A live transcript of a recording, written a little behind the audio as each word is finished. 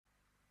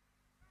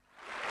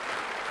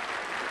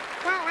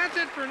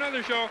it for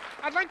another show.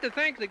 I'd like to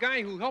thank the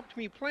guy who helped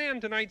me plan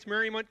tonight's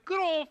merriment, good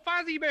old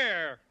Fozzie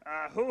Bear.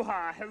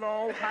 Hoo-ha,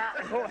 hello,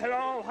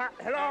 hello,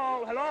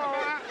 hello.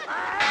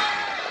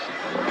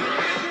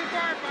 Too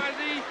far,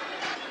 Fozzie.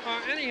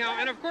 Anyhow,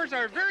 and of course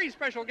our very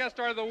special guest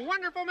star, the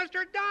wonderful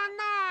Mr. Don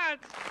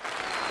Knotts.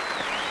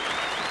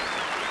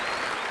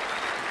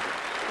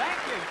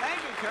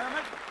 Thank you,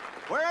 Kermit.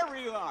 Wherever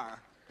you are.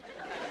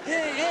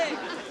 Hey,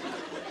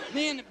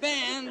 me and the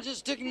band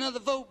just took another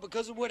vote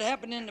because of what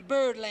happened in the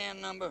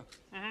Birdland number.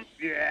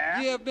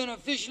 Yeah? You have been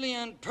officially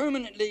and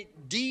permanently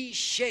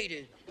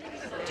de-shaded.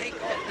 Take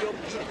off your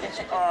peepers.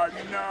 Oh,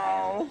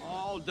 no.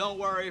 Oh, don't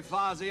worry,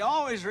 Fozzie.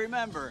 Always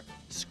remember,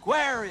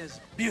 square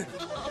is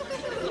beautiful.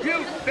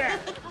 You bet.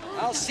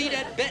 I'll see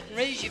that bet and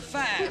raise you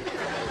 5.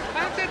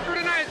 That's it for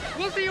tonight.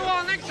 We'll see you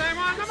all next time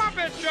on The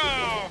Muppet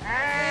Show.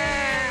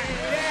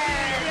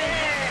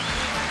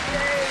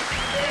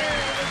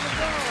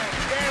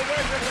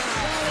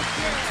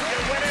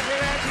 Whatever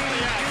that means.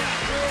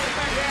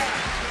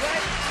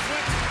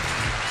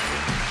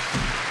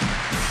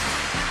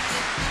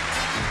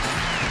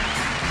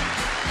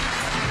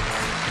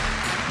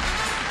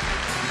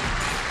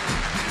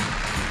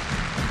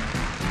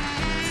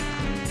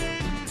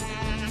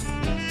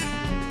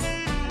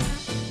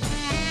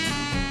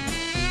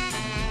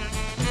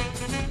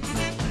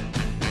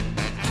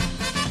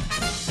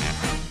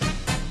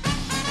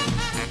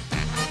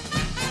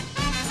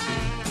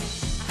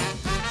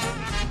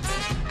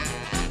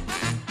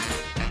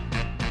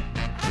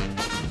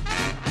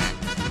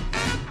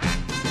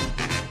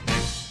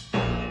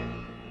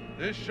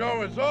 This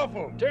show is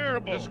awful.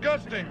 Terrible.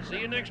 Disgusting. See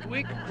you next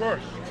week. Of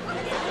course.